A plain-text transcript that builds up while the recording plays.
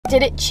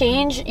Did it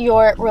change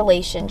your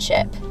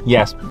relationship?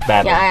 Yes,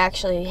 badly. Yeah, I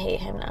actually hate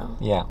him now.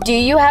 Yeah. Do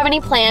you have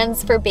any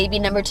plans for baby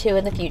number 2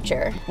 in the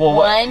future? Well,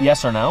 what,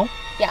 yes or no?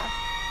 Yeah.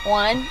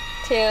 1,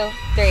 2,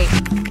 3.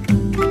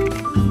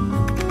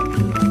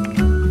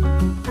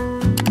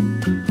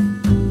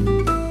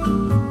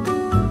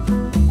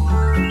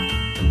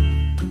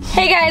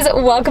 Hey guys,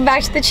 welcome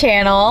back to the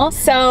channel.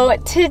 So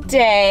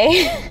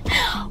today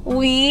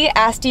we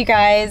asked you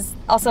guys,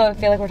 also I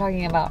feel like we're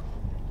talking about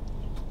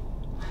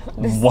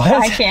this is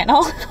my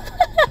channel.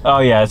 Oh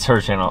yeah, it's her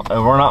channel.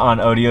 We're not on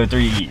Audio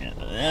 3.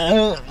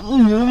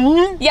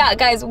 Yeah,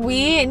 guys,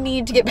 we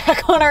need to get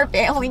back on our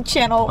family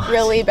channel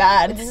really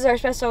bad. This is our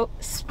special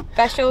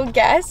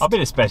guest. I'll be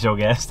the special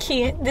guest.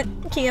 Key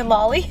and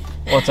Lolly.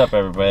 What's up,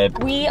 everybody?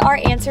 We are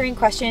answering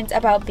questions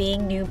about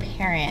being new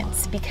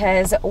parents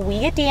because we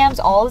get DMs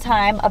all the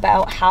time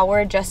about how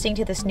we're adjusting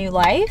to this new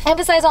life.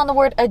 Emphasize on the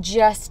word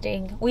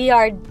adjusting. We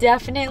are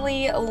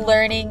definitely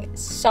learning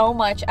so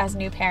much as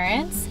new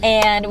parents,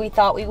 and we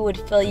thought we would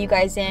fill you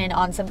guys in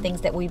on some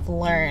things that we've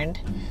learned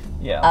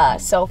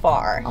so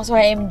far. Also,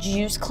 I am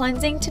juice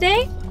cleansing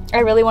today. I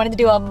really wanted to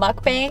do a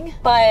mukbang,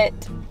 but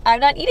I'm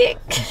not eating.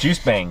 Juice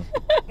bang.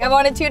 I'm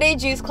on a 2-day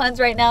juice cleanse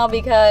right now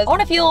because I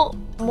want to feel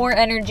more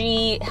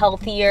energy,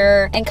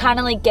 healthier, and kind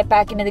of like get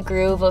back into the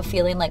groove of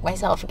feeling like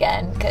myself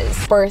again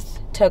because birth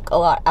took a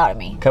lot out of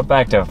me. Cut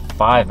back to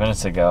 5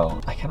 minutes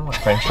ago. I kind of want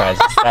french fries.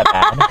 Is that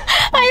bad?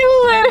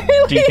 I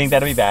literally Do you think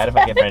that'd be bad if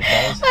I get french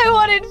fries? I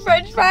wanted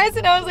french fries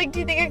and I was like, do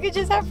you think I could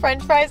just have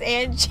french fries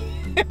and juice?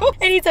 And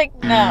he's like,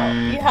 no,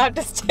 you have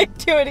to stick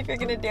to it if you're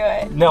gonna do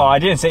it. No, I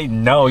didn't say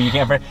no, you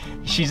can't.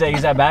 She's like,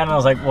 is that bad? And I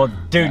was like, well,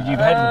 dude, you've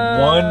had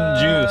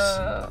 1 juice.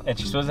 And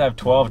she's supposed to have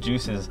 12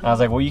 juices. And I was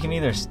like, well, you can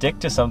either stick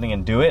to something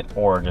and do it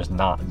or just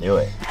not do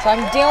it. So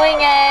I'm doing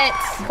it.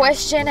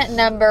 Question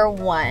number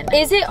 1.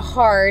 Is it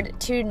hard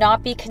to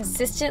not be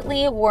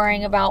consistently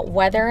worrying about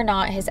whether or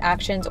not his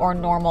actions are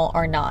normal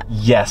or not?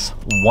 Yes,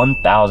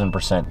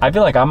 1000%. I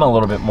feel like I'm a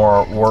little bit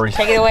more worried.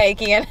 Take it away,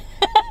 Kian.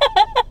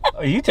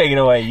 You take it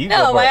away. You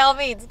No, by all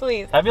means,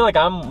 please. I feel like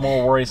I'm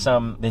more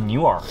worrisome than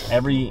you are.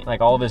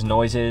 All of his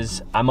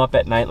noises, I'm up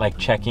at night like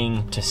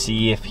checking to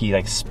see if he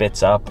like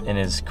spits up in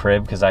his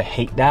crib because I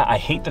hate that. I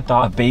hate the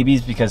thought of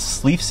babies because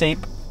safe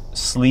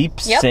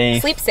sleep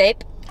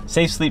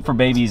for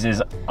babies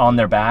is on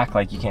their back.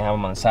 Like you can't have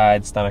them on the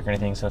side, stomach or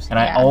anything. So, and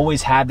I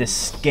always have this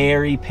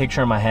scary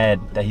picture in my head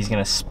that he's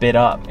gonna spit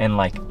up and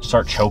like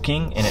start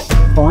choking, and it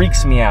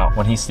freaks me out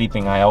when he's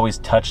sleeping. I always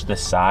touch the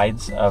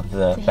sides of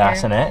the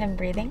bassinet. Him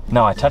breathing?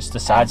 No, I touch the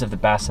sides of the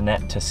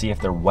bassinet to see if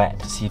they're wet,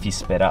 to see if he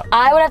spit up.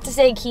 I would have to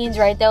say Keen's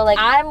right though. Like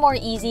I'm more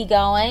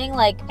easygoing.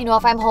 Like, you know,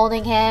 if I'm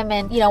holding him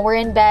and, you know, we're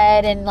in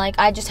bed and like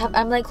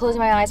I'm like closing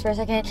my eyes for a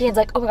second. Keen's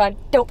like, oh my God,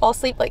 don't fall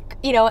asleep. Like,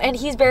 you know, and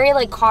he's very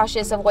like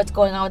cautious of what's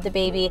going on with the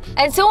baby.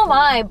 And so am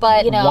I,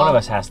 but you know. One of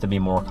us has to be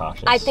more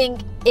cautious. I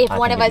think if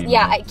one of us,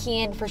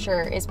 Keen for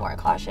sure is more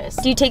cautious.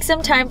 Do you take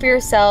some time for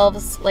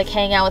yourselves, like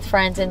hang out with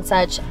friends and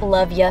such?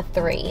 Love ya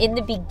 3. In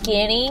the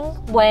beginning,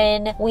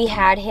 when we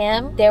had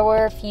him, there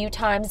were a few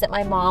times that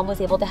my mom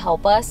was able to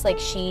help us. Like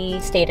she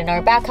stayed in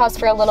our back house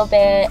for a little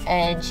bit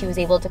and she was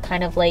able to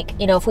kind of like,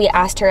 you know, if we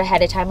asked her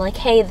ahead of time, like,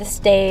 hey, this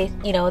day,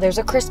 you know, there's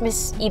a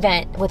Christmas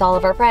event with all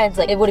of our friends.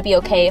 Like, would it be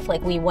okay if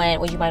like we went?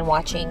 Would you mind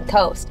watching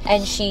Coast?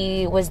 And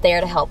she was there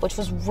to help, which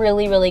was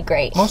really, really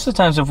great. Most of the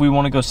times if we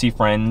want to go see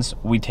friends,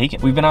 we take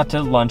it. We've been out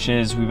to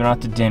lunches, we've been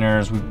out to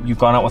dinners, you've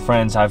gone out with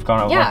friends, I've gone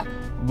out with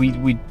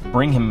we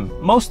bring him.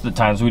 Most of the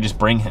times we just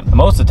bring him.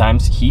 Most of the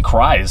times he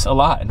cries a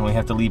lot and we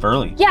have to leave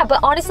early. Yeah, but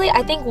honestly,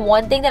 I think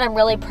one thing that I'm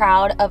really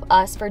proud of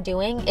us for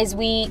doing is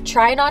we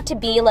try not to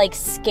be like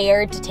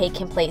scared to take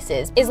him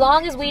places. As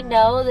long as we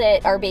know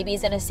that our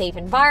baby's in a safe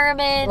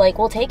environment, like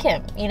we'll take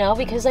him, you know,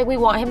 because like we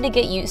want him to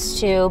get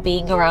used to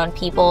being around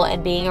people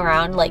and being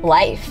around like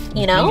life,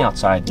 you know? Being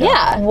outside,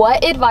 yeah.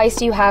 What advice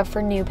do you have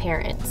for new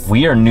parents?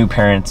 We are new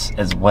parents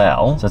as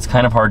well, so it's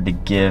kind of hard to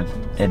give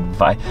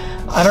advice.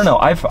 I don't know,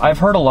 I've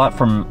heard a lot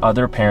from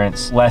other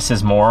parents, less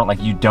is more.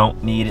 Like you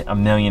don't need a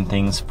million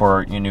things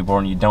for your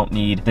newborn. You don't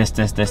need this.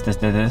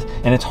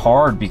 And it's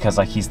hard because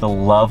like he's the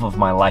love of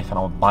my life and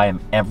I'll buy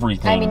him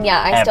everything. I mean,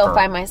 yeah, I still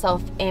find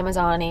myself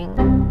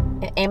Amazoning.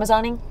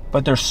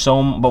 But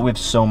we have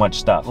so much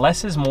stuff.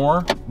 Less is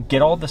more.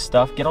 Get all the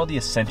stuff, get all the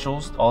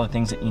essentials, all the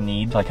things that you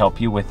need to like help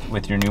you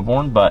with your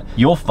newborn. But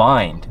you'll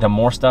find the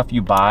more stuff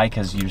you buy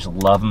because you just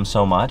love him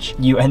so much,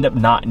 you end up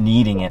not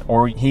needing it,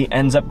 or he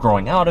ends up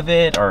growing out of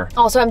it. Or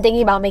also, I'm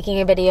thinking about making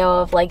a video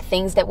of like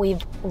things that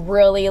we've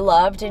really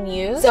loved and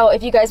used. So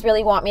if you guys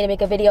really want me to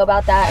make a video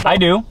about that, I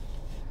do.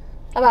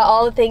 About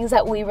all the things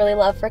that we really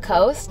love for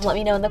Coast, let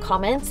me know in the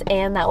comments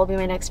and that will be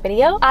my next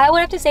video. I would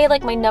have to say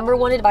like my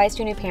 #1 advice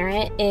to a new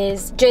parent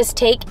is just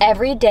take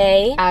every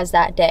day as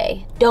that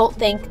day. Don't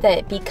think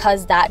that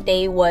because that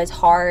day was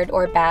hard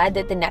or bad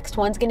that the next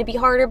one's gonna be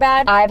hard or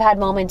bad. I've had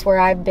moments where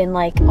I've been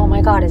like, oh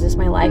my God, is this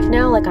my life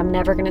now? Like I'm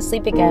never gonna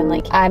sleep again.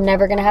 Like I'm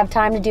never gonna have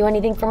time to do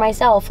anything for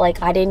myself.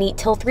 Like I didn't eat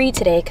till 3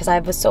 today because I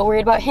was so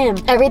worried about him.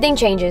 Everything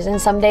changes and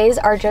some days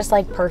are just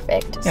like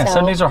perfect. Yeah, so,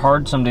 some days are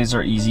hard, some days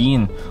are easy,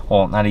 and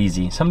well, not easy.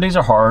 easy. Some days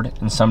are hard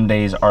and some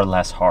days are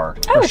less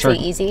hard. I would say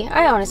easy.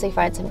 I honestly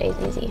find some days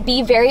easy.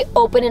 Be very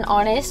open and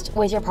honest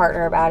with your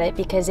partner about it,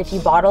 because if you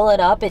bottle it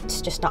up,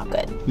 it's just not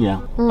good.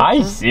 Yeah.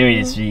 I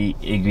seriously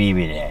agree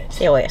with that.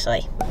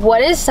 Seriously.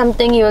 What is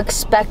something you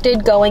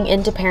expected going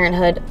into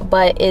parenthood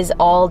but is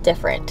all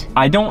different?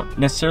 I don't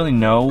necessarily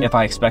know if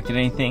I expected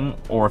anything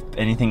or if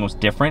anything was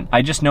different.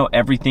 I just know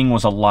everything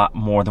was a lot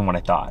more than what I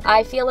thought.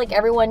 I feel like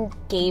everyone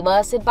gave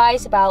us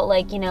advice about,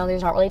 like, you know,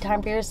 there's not really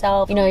time for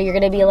yourself. You know, you're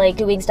gonna be like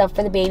doing stuff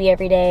for the baby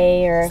every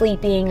day or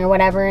sleeping or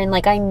whatever. And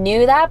like, I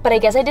knew that, but I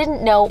guess I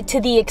didn't know to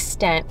the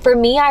extent. For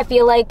me, I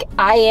feel like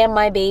I am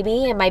my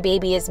baby and my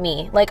baby is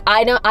me. Like,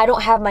 I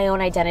don't have my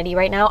own identity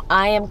right now.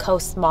 I am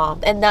Coast's mom,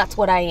 and that's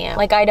what I am.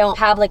 Like, I don't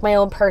have like my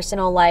own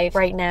personal life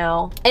right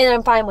now, and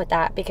I'm fine with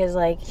that, because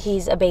like,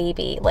 he's a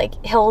baby. Like,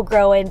 he'll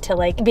grow into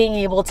like being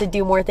able to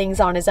do more things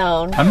on his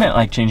own. I meant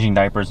like changing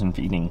diapers and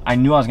feeding. I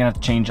knew I was gonna have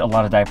to change a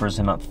lot of diapers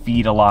and not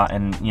feed a lot,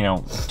 and you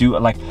know, do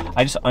like,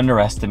 I just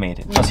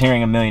underestimated. I was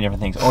hearing a million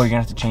different things. Oh, you're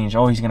gonna have to change.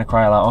 Oh, he's gonna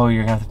cry a lot. Oh,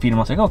 you're gonna have to feed him.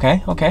 I was like,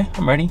 okay,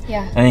 I'm ready.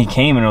 Yeah. And then he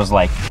came and it was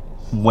like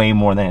way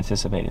more than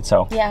anticipated.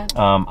 So yeah,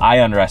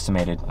 I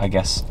underestimated, I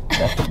guess.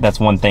 That's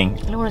one thing.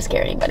 I don't want to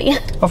scare anybody.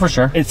 Oh, for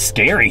sure. It's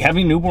scary.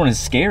 Having a newborn is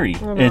scary.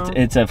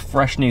 It's a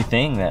fresh new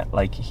thing that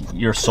like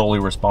you're solely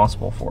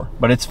responsible for.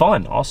 But it's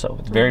fun also.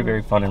 It's very,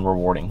 very fun and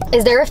rewarding.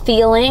 Is there a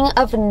feeling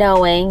of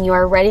knowing you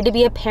are ready to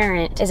be a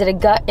parent? Is it a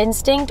gut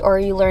instinct, or are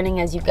you learning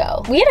as you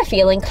go? We had a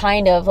feeling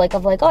kind of like,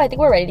 oh, I think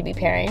we're ready to be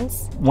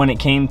parents. When it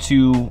came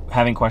to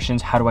having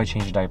questions, how do I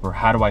change a diaper?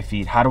 How do I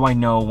feed? How do I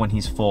know when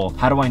he's full?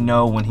 How do I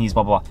know when he's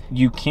blah, blah?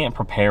 You can't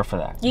prepare for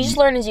that. You just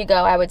learn as you go,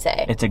 I would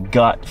say. It's a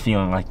gut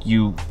feeling. Like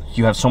you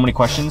have so many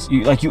questions.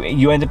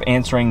 You end up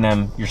answering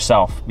them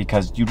yourself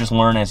because you just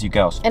learn as you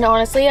go. And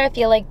honestly, I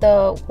feel like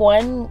the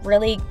one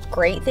really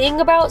great thing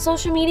about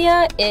social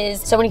media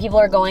is so many people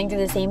are going through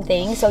the same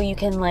thing, so you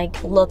can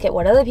like look at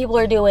what other people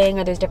are doing,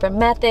 or there's different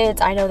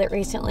methods. I know that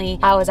recently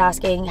I was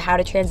asking how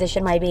to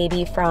transition my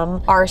baby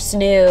from our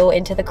snoo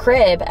into the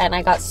crib, and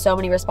I got so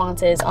many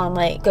responses on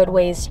like good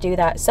ways to do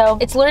that. So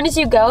it's learn as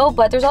you go,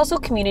 but there's also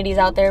communities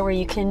out there where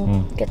you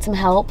can get some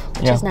help,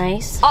 which is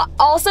nice.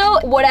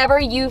 Also, whatever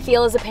you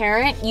feel as a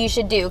parent, you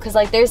should do, because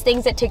like there's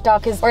things that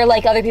TikTok is, or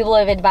like other people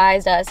have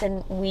advised us,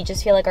 and we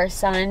just feel like our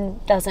son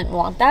doesn't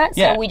want that,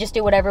 so we just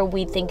do whatever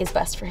we think is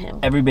best for him.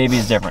 Every baby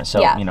is different, so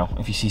you know,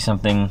 if you see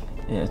something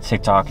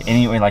TikTok,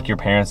 anyway, like your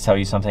parents tell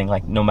you something,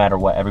 like no matter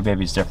what, every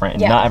baby is different,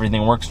 and not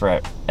everything works for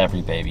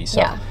every baby,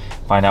 so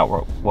find out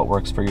what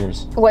works for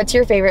yours. What's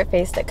your favorite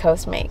face that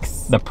Coast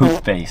makes? The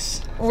poop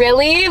face.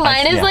 Really?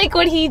 Mine is like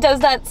when he does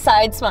that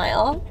side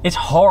smile. It's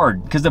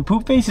hard because the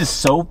poop face is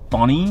so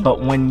funny,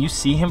 but when you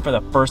see him for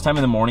the first time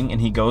in the morning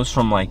and he goes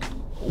from like,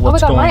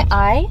 what's oh my God, my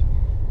eye?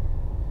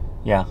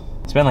 Yeah,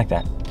 it's been like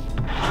that.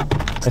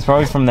 It's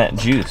probably from that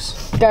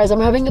juice. Guys,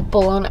 I'm having a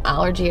full-on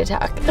allergy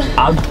attack.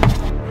 I'm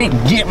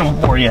getting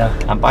them for you.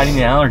 I'm fighting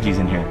the allergies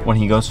in here. When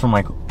he goes from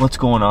like, what's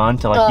going on,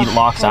 to like he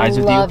locks eyes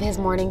with you. I love his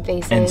morning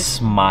faces. And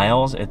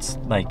smiles, it's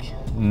like,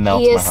 melts my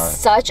heart. He is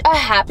such a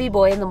happy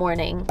boy in the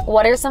morning.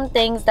 What are some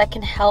things that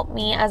can help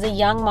me as a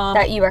young mom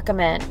that you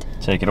recommend?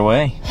 Take it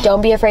away.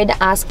 Don't be afraid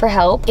to ask for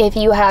help. If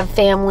you have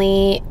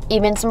family,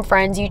 even some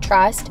friends you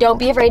trust, don't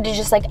be afraid to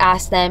just like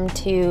ask them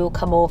to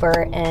come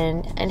over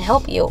and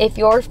help you. If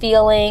you're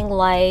feeling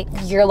like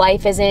your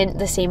life isn't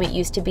the same it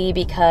used to be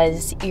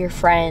because your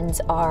friends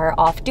are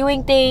off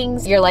doing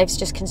things, your life's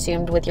just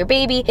consumed with your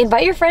baby,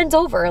 invite your friends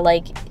over.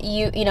 Like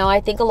you know,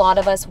 I think a lot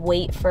of us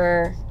wait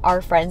for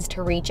our friends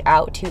to reach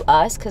out to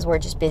us because we're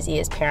just busy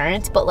as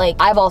parents. But like,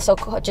 I've also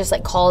just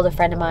like called a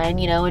friend of mine,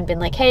 you know, and been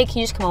like, hey, can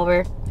you just come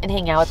over and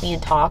hang out with me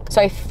and talk,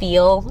 so I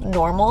feel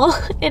normal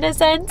in a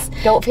sense.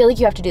 Don't feel like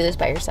you have to do this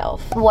by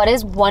yourself. What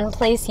is one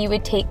place you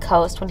would take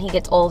Coast when he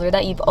gets older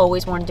that you've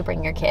always wanted to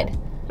bring your kid?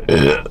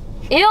 Ew.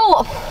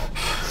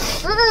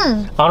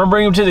 I want to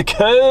bring him to the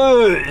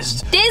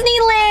coast.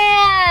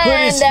 Disneyland.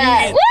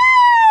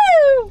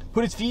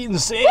 Put his feet in the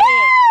sand.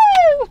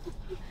 Woo!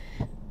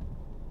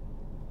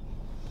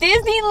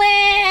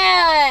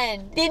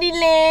 Disneyland.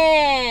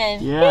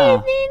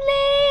 Yeah.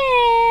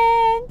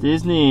 Disneyland.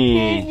 Disney.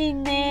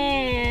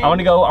 Disneyland. I'm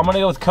gonna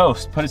go with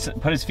Coast. Put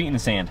his feet in the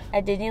sand.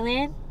 At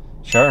Disneyland?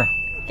 Sure.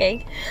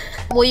 Okay.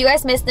 Well, you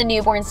guys missed the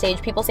newborn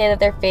stage. People say that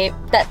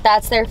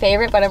that's their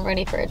favorite, but I'm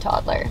ready for a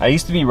toddler. I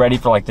used to be ready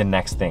for like the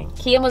next thing.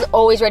 Kian was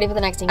always ready for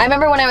the next thing. I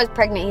remember when I was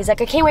pregnant, he's like,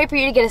 I can't wait for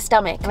you to get a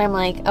stomach. And I'm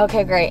like,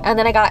 okay, great. And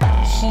then I got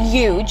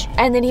huge.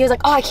 And then he was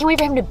like, oh, I can't wait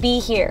for him to be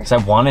here. Because I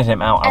wanted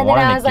him out. And then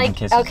I was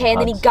like, okay. And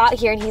then he got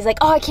here and he's like,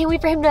 oh, I can't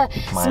wait for him to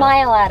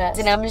smile at us.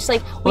 And I'm just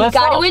like, we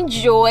got to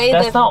enjoy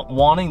That's not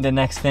wanting the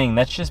next thing.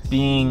 That's just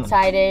being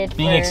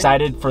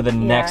excited for the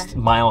next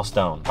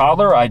milestone.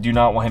 Toddler, I do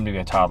not want him to be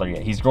a toddler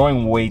yet. He's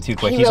growing way too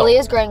quick. He really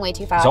is growing way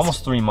too fast. He's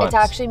almost 3 months.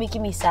 It's actually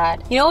making me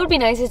sad. You know what would be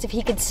nice is if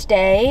he could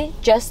stay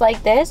just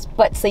like this,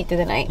 but sleep through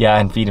the night. Yeah,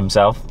 and feed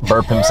himself,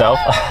 burp himself.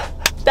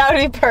 That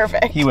would be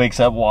perfect. He wakes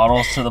up,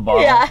 waddles to the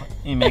bottle. Yeah.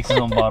 He makes his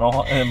own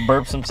bottle and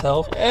burps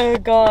himself. Oh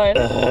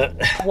God.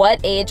 What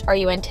age are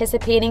you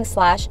anticipating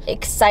 /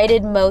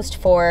 excited most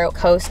for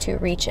Coast to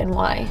reach, and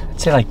why? I'd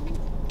say like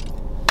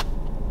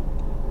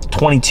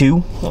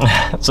 22.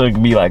 So it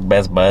could be like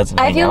best buds and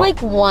I hang feel out.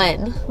 like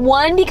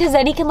one because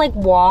then he can like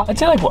walk. I'd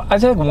say like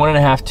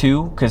 1.5,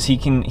 2, because he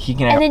can.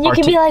 And then you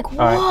can be like,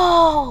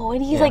 whoa, right.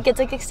 and he's like gets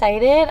like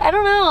excited. I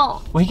don't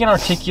know. Well, he can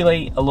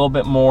articulate a little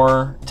bit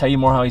more, tell you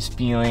more how he's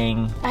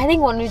feeling. I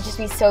think one would just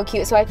be so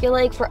cute. So I feel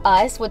like for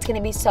us, what's gonna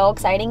be so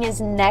exciting is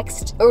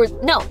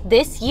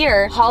this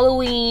year,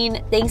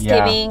 Halloween,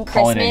 Thanksgiving, Christmas,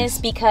 holidays.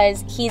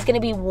 because he's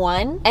gonna be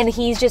 1 and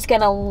he's just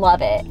gonna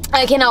love it.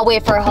 I cannot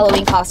wait for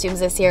Halloween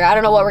costumes this year. I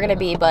don't know what we're gonna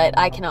be, but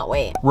I cannot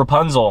wait.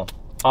 Rapunzel.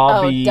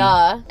 I'll be.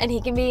 Duh. And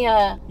he can be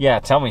Yeah,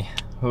 tell me.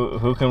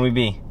 Who can we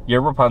be?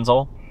 You're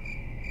Rapunzel.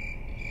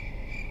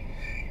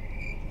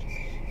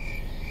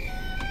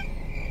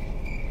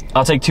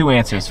 I'll take 2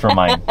 answers for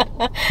mine.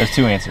 There's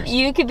 2 answers.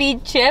 You could be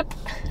Chip.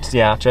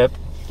 Yeah, Chip.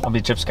 I'll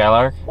be Chip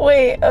Skylark.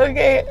 Wait,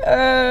 okay.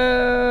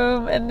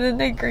 And then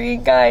the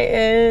green guy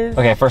is.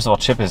 Okay, first of all,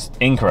 Chip is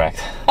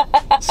incorrect.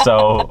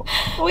 So.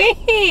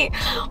 Wait,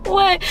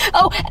 what?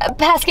 Oh,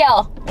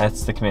 Pascal.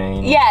 That's the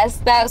comedian. Yes,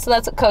 that's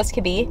what Coast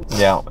could be.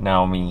 Yeah,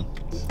 now me.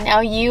 Now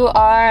you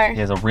are. He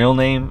has a real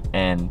name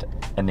and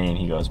a name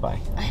he goes by.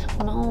 I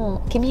don't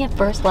know. Give me a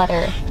first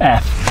letter.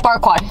 F.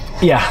 Farquaad.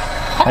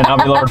 Yeah, and I'll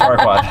be Lord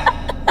Farquaad.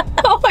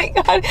 Oh my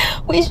God,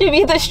 we should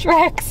be the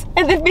Shreks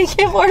and then make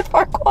him Lord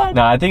Farquaad.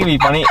 No, I think it'd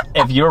be funny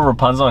if you were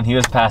Rapunzel and he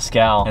was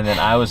Pascal, and then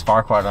I was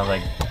Farquaad. And I was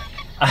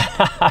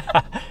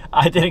like,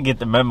 I didn't get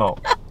the memo.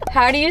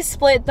 How do you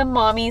split the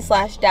mommy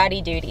 /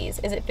 daddy duties?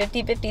 Is it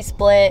 50-50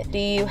 split? Do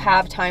you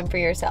have time for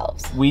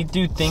yourselves? We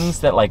do things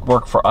that like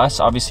work for us.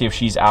 Obviously, if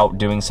she's out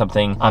doing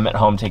something, I'm at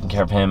home taking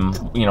care of him,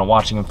 you know,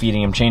 watching him,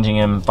 feeding him, changing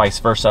him, vice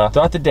versa.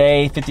 Throughout the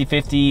day,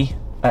 50-50.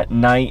 At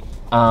night,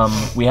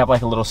 we have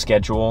like a little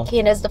schedule.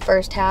 He does the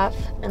first half,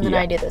 and then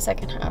Yeah. I do the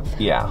second half.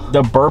 Yeah.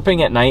 The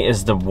burping at night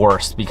is the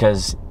worst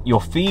because you'll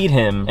feed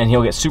him and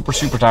he'll get super,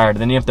 super tired.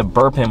 Then you have to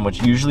burp him,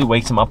 which usually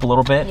wakes him up a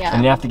little bit. Yeah.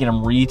 And you have to get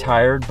him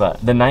retired, but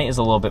the night is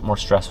a little bit more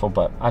stressful,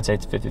 but I'd say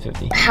it's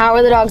 50-50. How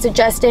are the dogs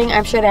adjusting?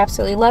 I'm sure they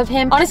absolutely love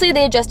him. Honestly,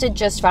 they adjusted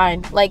just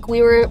fine. Like,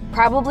 we were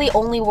probably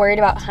only worried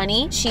about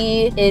Honey.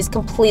 She is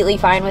completely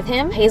fine with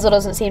him. Hazel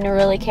doesn't seem to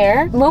really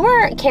care.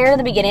 Boomer cared in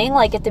the beginning.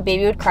 Like, if the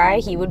baby would cry,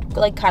 he would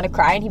like kind of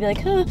cry and he'd be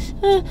like,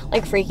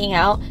 like freaking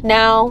out.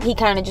 Now he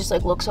kind of just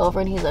like looks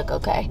over and he's like,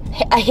 okay.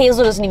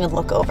 Hazel doesn't even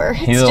look over.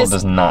 Hazel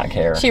does not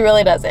care. She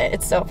really doesn't.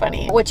 It's so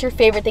funny. What's your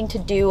favorite thing to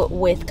do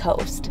with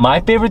Coast?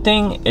 My favorite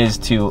thing is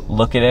to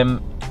look at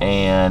him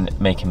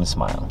and make him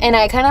smile. And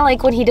I kind of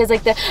like when he does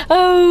like the,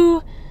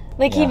 oh,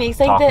 like he Yeah, makes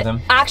like talk with the,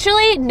 him.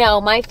 actually,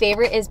 no, my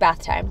favorite is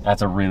bath time.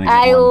 That's a really good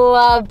I one.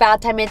 love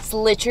bath time. It's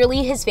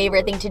literally his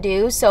favorite thing to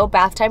do. So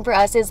bath time for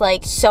us is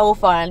like so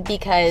fun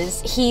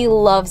because he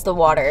loves the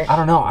water. I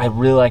don't know, I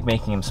really like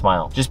making him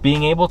smile. Just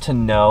being able to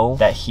know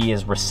that he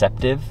is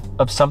receptive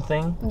of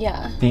something.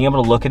 Yeah. Being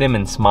able to look at him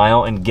and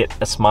smile and get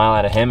a smile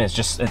out of him is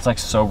just, it's like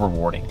so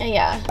rewarding.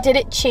 Yeah. Did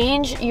it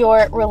change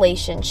your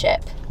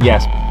relationship?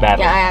 Yes,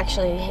 badly. Yeah, I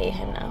actually hate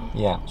him now.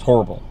 Yeah, it's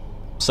horrible.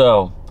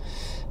 So,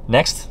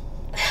 next.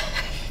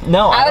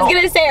 No, I was don't.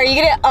 gonna say, are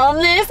you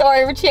gonna this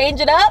or change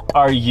it up?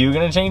 Are you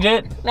gonna change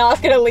it? No, I was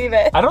gonna leave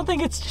it. I don't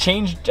think it's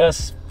changed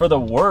us for the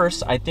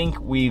worse. I think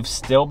we've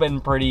still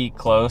been pretty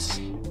close,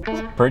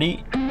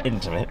 pretty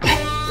intimate.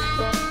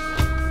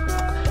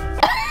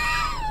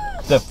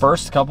 The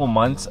first couple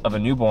months of a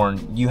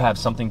newborn, you have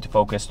something to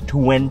focus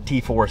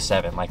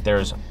 24/7. Like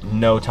there's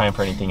no time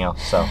for anything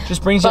else. So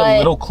just brings you a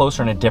little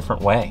closer in a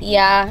different way.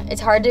 Yeah,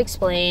 it's hard to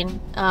explain,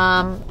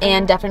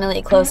 and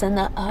definitely close in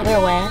the other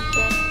way.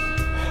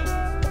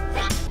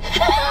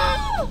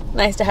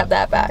 Nice to have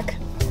that back.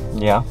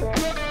 Yeah,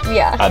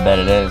 Yeah. I bet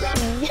it is.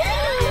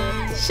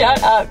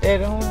 Shut up,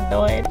 dude. I'm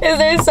annoyed. Is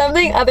there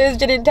something others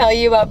didn't tell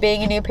you about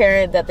being a new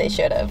parent that they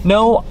should have?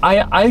 No,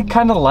 I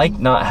kind of like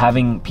not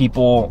having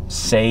people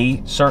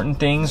say certain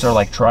things or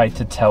like try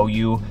to tell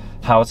you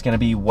how it's gonna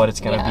be, what it's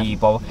gonna be,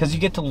 blah, blah, because you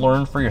get to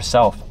learn for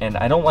yourself. And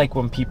I don't like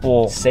when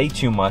people say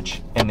too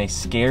much and they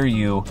scare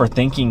you for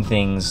thinking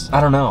things.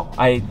 I don't know.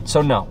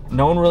 So no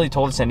one really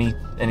told us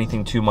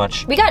anything too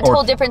much. We got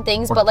told different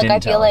things, but like I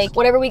didn't feel tell us. like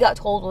whatever we got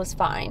told was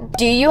fine.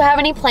 Do you have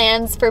any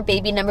plans for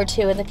baby number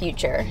 2 in the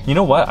future? You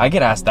know what? I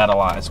get asked that a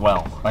lot as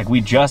well. Like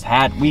we just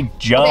had on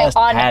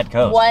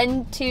Coast.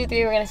 1, 2,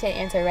 3, we're gonna say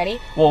answer. Ready?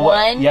 Well,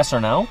 what? 1. Yes or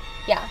no?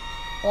 Yeah.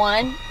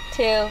 1,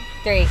 2,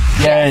 3. Yeah.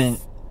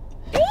 Yes.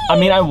 I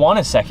mean, I want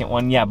a second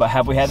one, yeah, but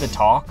have we had the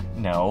talk?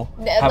 No.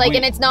 And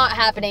it's not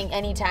happening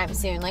anytime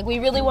soon. Like, we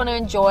really want to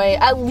enjoy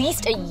at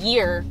least a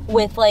year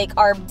with, like,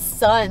 our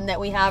son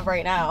that we have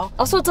right now.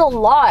 Also, it's a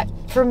lot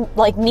for,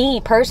 like, me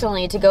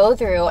personally to go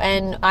through,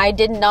 and I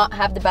did not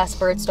have the best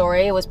birth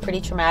story. It was pretty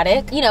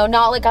traumatic. You know,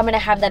 not like I'm gonna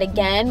have that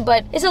again,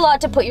 but it's a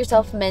lot to put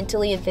yourself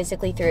mentally and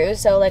physically through,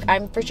 so, like,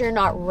 I'm for sure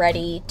not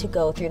ready to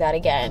go through that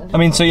again. I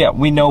mean, so yeah,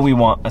 we know we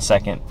want a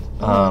second.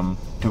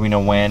 Do we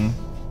know when?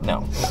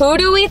 No. Who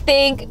do we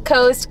think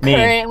Coast Me.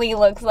 currently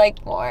looks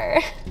like more?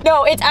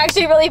 No, it's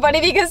actually really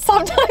funny because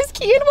sometimes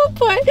Kian will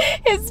put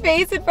his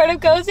face in front of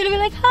Coast and he'll be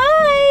like,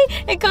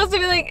 hi. And Coast will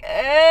be like,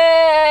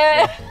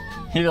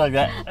 He'd be like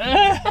that.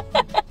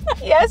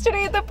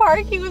 Yesterday at the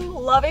park, he was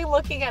loving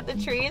looking at the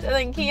trees, and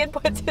then Kian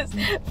puts his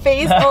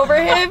face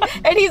over him,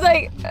 and he's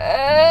like,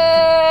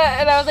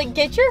 and I was like,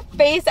 get your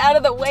face out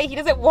of the way. He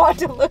doesn't want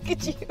to look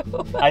at you.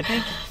 I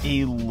think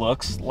he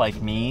looks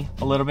like me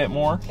a little bit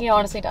more. He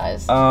honestly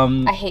does.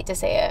 I hate to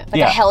say it. Like,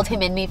 yeah. I held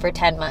him in me for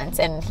 10 months,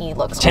 and he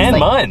looks 10 like,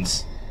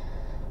 months?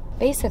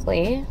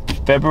 Basically.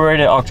 February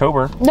to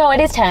October. No, it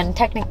is 10,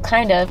 technically,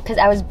 kind of, because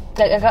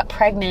I got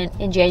pregnant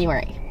in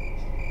January.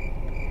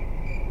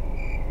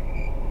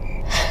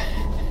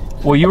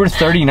 Well, you were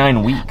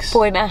 39 weeks.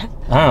 Boy math. I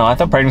don't know. I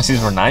thought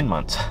pregnancies were 9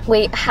 months.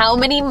 Wait, how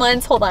many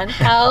months? Hold on.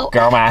 How?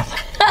 Girl math.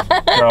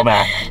 Girl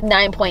math.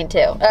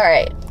 9.2. All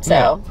right.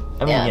 So,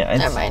 I mean, yeah,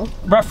 never mind.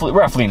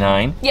 Roughly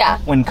 9. Yeah.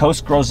 When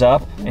Coast grows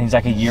up and he's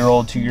like a year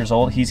old, 2 years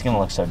old, he's gonna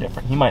look so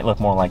different. He might look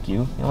more like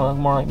you. He'll look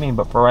more like me.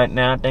 But for right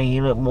now, I think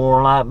he look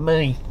more like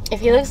me. If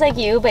he looks like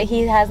you, but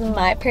he has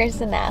my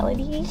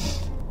personality.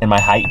 And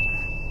my height.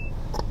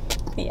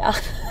 Yeah.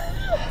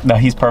 No,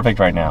 he's perfect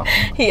right now.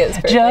 He is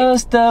perfect.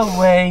 Just the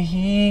way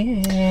he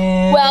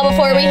is. Well,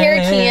 before we hear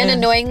Kian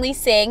annoyingly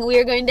sing, we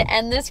are going to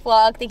end this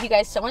vlog. Thank you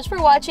guys so much for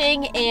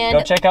watching, and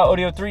go check out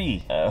Audio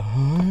 3.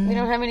 we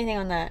don't have anything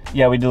on that.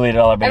 Yeah, we deleted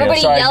all our videos.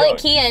 Everybody Sorry, yell at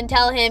Kian,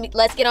 tell him,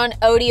 let's get on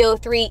Audio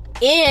 3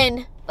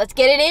 in. Let's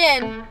get it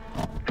in.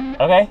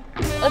 Okay.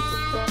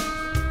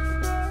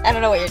 I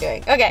don't know what you're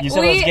doing. Okay. You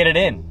said let's get it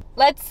in.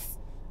 Let's.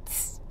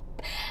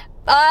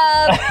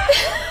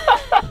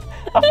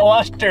 I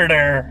flustered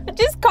her.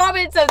 Just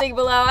comment something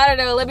below. I don't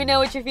know. Let me know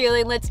what you're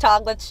feeling. Let's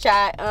talk. Let's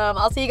chat.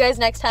 I'll see you guys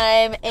next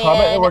time. And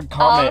Comment the word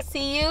comment. I'll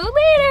see you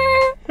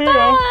later. Yeah.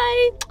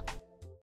 Bye.